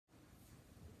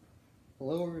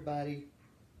Hello everybody.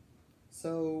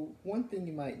 So one thing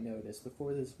you might notice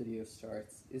before this video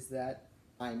starts is that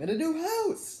I'm in a new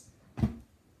house!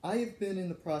 I have been in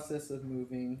the process of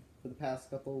moving for the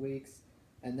past couple of weeks,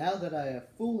 and now that I have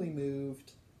fully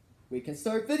moved, we can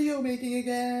start video making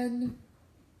again!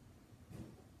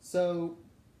 So,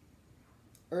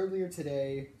 earlier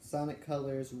today, Sonic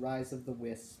Colors Rise of the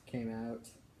Wisp came out,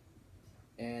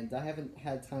 and I haven't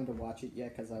had time to watch it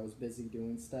yet because I was busy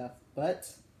doing stuff,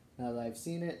 but now that I've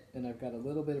seen it and I've got a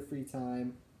little bit of free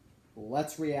time,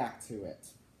 let's react to it.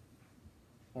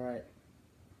 Alright,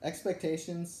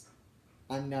 expectations,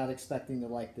 I'm not expecting to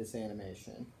like this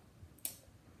animation.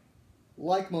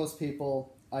 Like most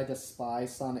people, I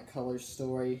despise Sonic Colors'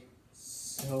 story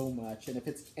so much, and if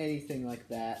it's anything like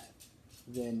that,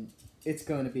 then it's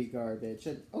going to be garbage.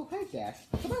 And oh, hi Dash,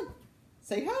 come on,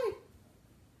 say hi!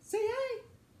 Say hi!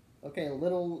 Okay, a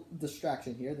little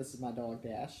distraction here, this is my dog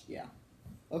Dash, yeah.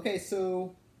 Okay,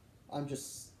 so I'm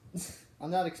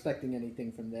not expecting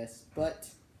anything from this, but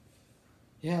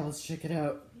yeah, let's check it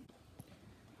out.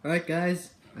 Alright guys,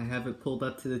 I have it pulled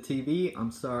up to the TV.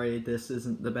 I'm sorry this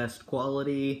isn't the best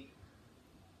quality.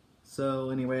 So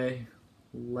anyway,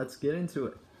 let's get into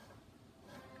it.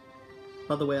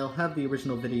 By the way, I'll have the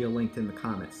original video linked in the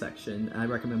comment section. I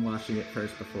recommend watching it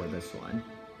first before this one.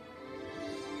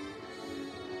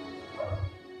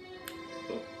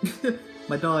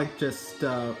 My dog just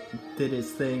did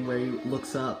his thing where he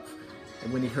looks up,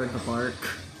 and when he heard the bark,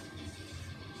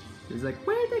 he's like,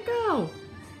 "Where'd they go?"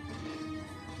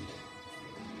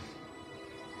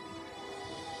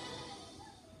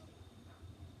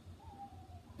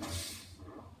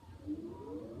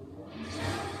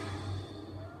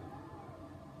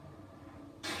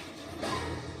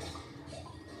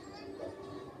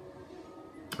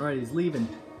 Alright, he's leaving.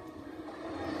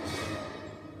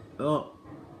 Oh.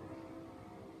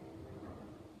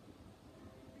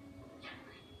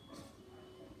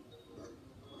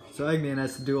 So Eggman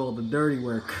has to do all the dirty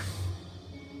work.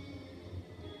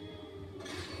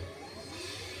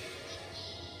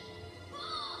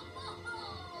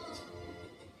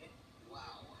 Wow.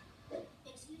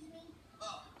 Excuse me?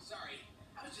 Oh, sorry.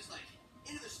 I was just like,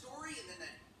 into the story, and then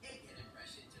that Egghead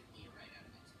impression took me right out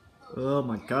of it. Oh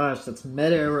my gosh, that's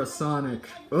meta-era Sonic.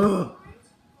 Ugh. No.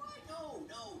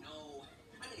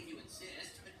 I mean, if you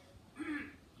insist, but I've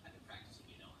been practicing,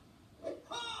 you know.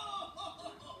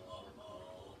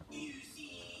 You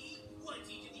see, once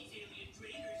each of these alien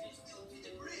trainers is filled to the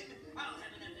brim, I'll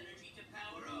have enough energy to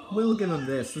power up. We'll give him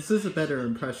this. This is a better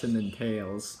impression than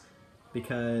Tails.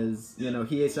 Because, you know,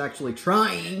 he is actually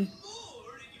trying.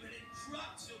 Lord, if you hadn't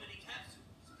dropped so many capsules.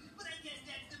 But I guess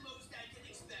that's the most I can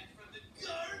expect from the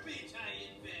garbage I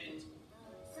invent.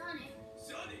 Sonic.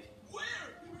 Sonic,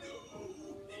 where? No,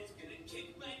 it's gonna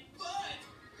kick my butt.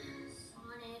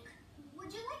 Sonic,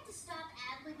 would you like to stop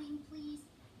ad-libbing, please?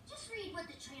 Just read what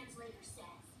the translator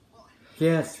says. Well,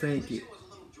 Yes, the thank you. translation was a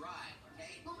little dry,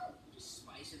 okay? Just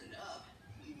spicing it up.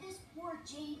 This poor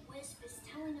Jade Wisp is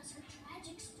telling us her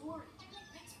tragic story.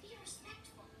 Let's be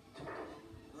respectful.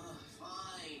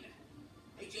 Fine.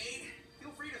 Hey, Jade,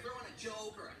 feel free to throw in a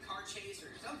joke or a car chase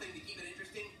or something to keep it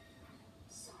interesting.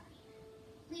 Sorry.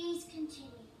 Please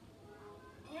continue.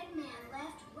 Eggman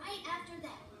left right after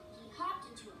that. He hopped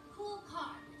into a cool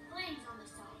car with flames on the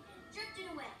side and drifted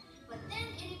away. But then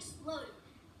it exploded.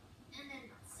 And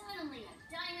then suddenly a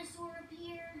dinosaur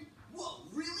appeared. Whoa,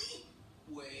 really?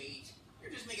 Wait,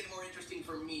 you're just making it more interesting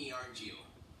for me, aren't you?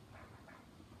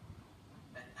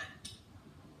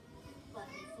 But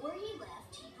before he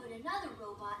left, he put another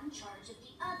robot in charge of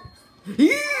the others.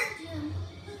 Yeah! Told him,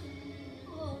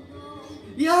 oh no.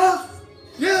 Yes!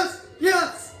 Yes!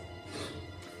 Yes!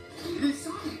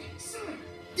 Sonic!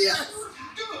 Yes!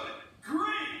 Good!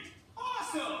 Great!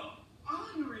 Awesome!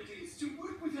 Honor it is to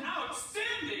work with an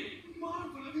outstanding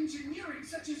marvel of engineering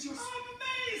such as yours.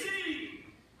 Amazing!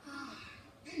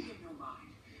 Pay him no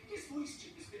mind. His voice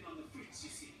chip has been on the fritz, you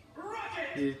see.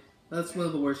 Rocket! Yeah, that's one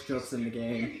of the worst jokes in the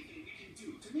game. Anything we can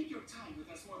do to make your time with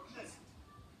us more pleasant.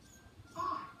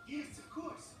 Yes, of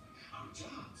course. Our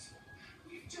jobs.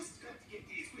 We've just got to get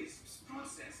these wisps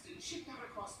processed and shipped out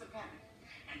across the planet.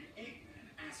 And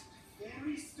Eggman asked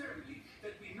very sternly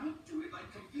that we not do it like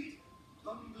complete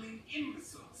bumbling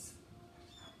imbeciles.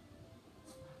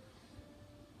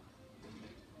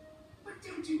 But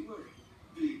don't you worry,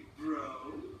 Big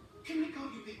Bro. Can I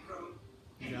call you Big Bro?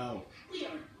 No. We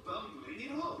aren't bumbling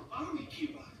at all, are we,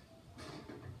 Cuba?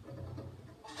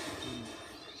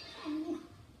 Oh.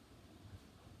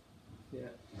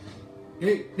 Yeah.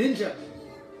 Hey, Ninja!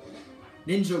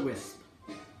 Ninja Wisp.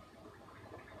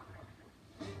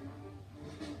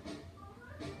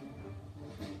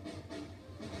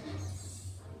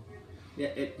 Yeah,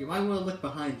 you might want to look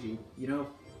behind you, you know?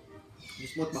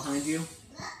 Just look behind you.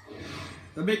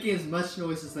 They're making as much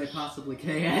noise as they possibly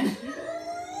can.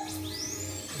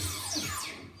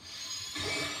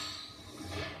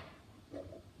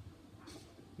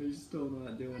 They're still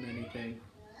not doing anything.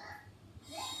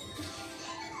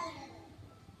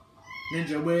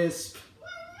 Ninja Wisp!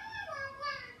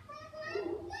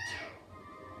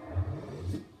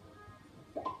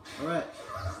 Alright.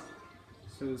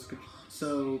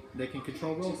 So they can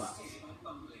control robots.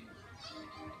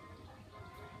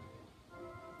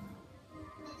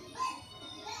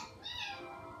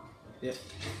 Yep.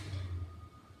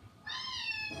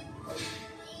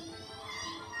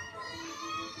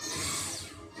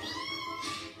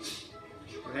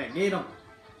 Okay, get him.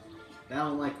 I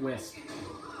don't like Wisp.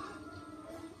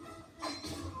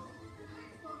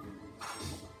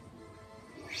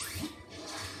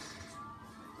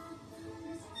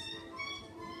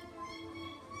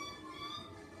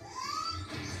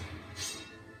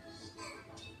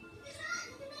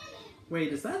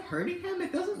 Wait, is that hurting him?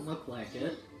 It doesn't look like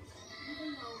it.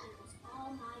 Even though it was all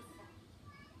my fault.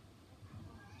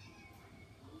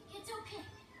 It's okay.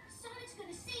 Sonic's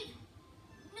gonna save him.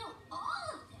 No,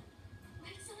 all of them.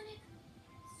 Right, Sonic?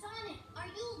 Sonic, are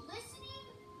you listening?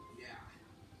 Yeah.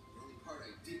 The only part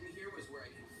I didn't hear was where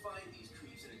I can find these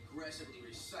creeps and aggressively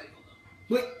recycle them.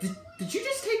 Wait, did you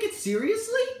just take it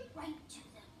seriously? Right to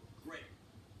them. Great.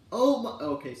 Oh my,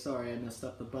 okay, sorry, I messed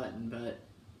up the button, but...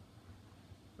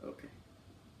 Okay.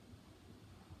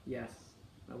 Yes,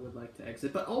 I would like to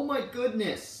exit, but oh my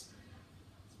goodness!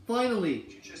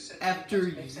 Finally, after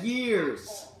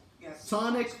years,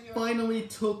 Sonic finally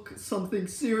took something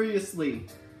seriously.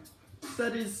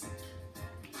 That is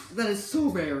so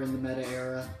rare in the meta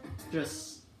era.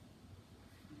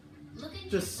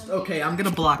 Okay, I'm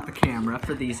gonna block the camera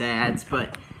for these ads,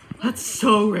 but that's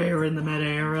so rare in the meta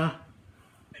era.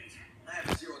 I have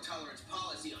a zero tolerance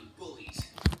policy on bullies.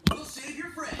 We'll save your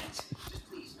friends. Just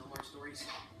please, no more stories.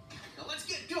 Now let's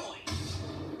get going.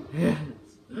 Yes,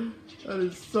 that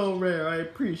is so rare. I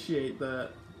appreciate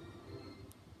that.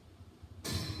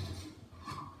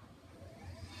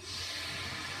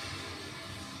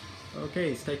 Okay,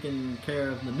 he's taking care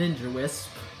of the Ninja Wisp.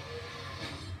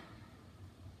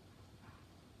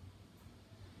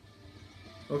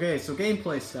 Okay, so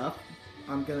gameplay stuff.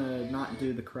 I'm gonna not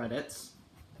do the credits.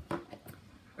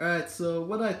 Alright, so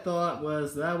what I thought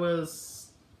was that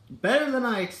was better than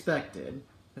I expected,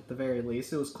 at the very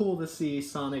least. It was cool to see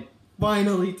Sonic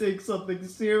finally take something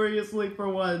seriously for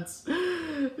once.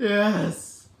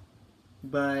 Yes!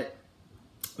 But,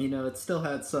 you know, it still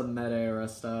had some meta-era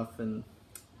stuff, and,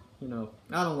 you know,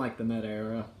 I don't like the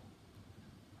meta-era.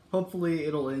 Hopefully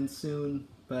it'll end soon,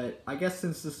 but I guess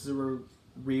since this is a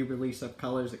re-release of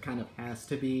Colors, it kind of has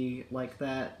to be like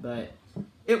that, but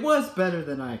it was better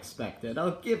than I expected.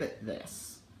 I'll give it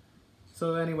this.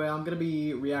 So anyway, I'm going to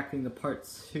be reacting to part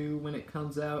 2 when it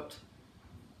comes out.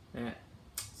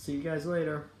 See you guys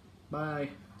later. Bye.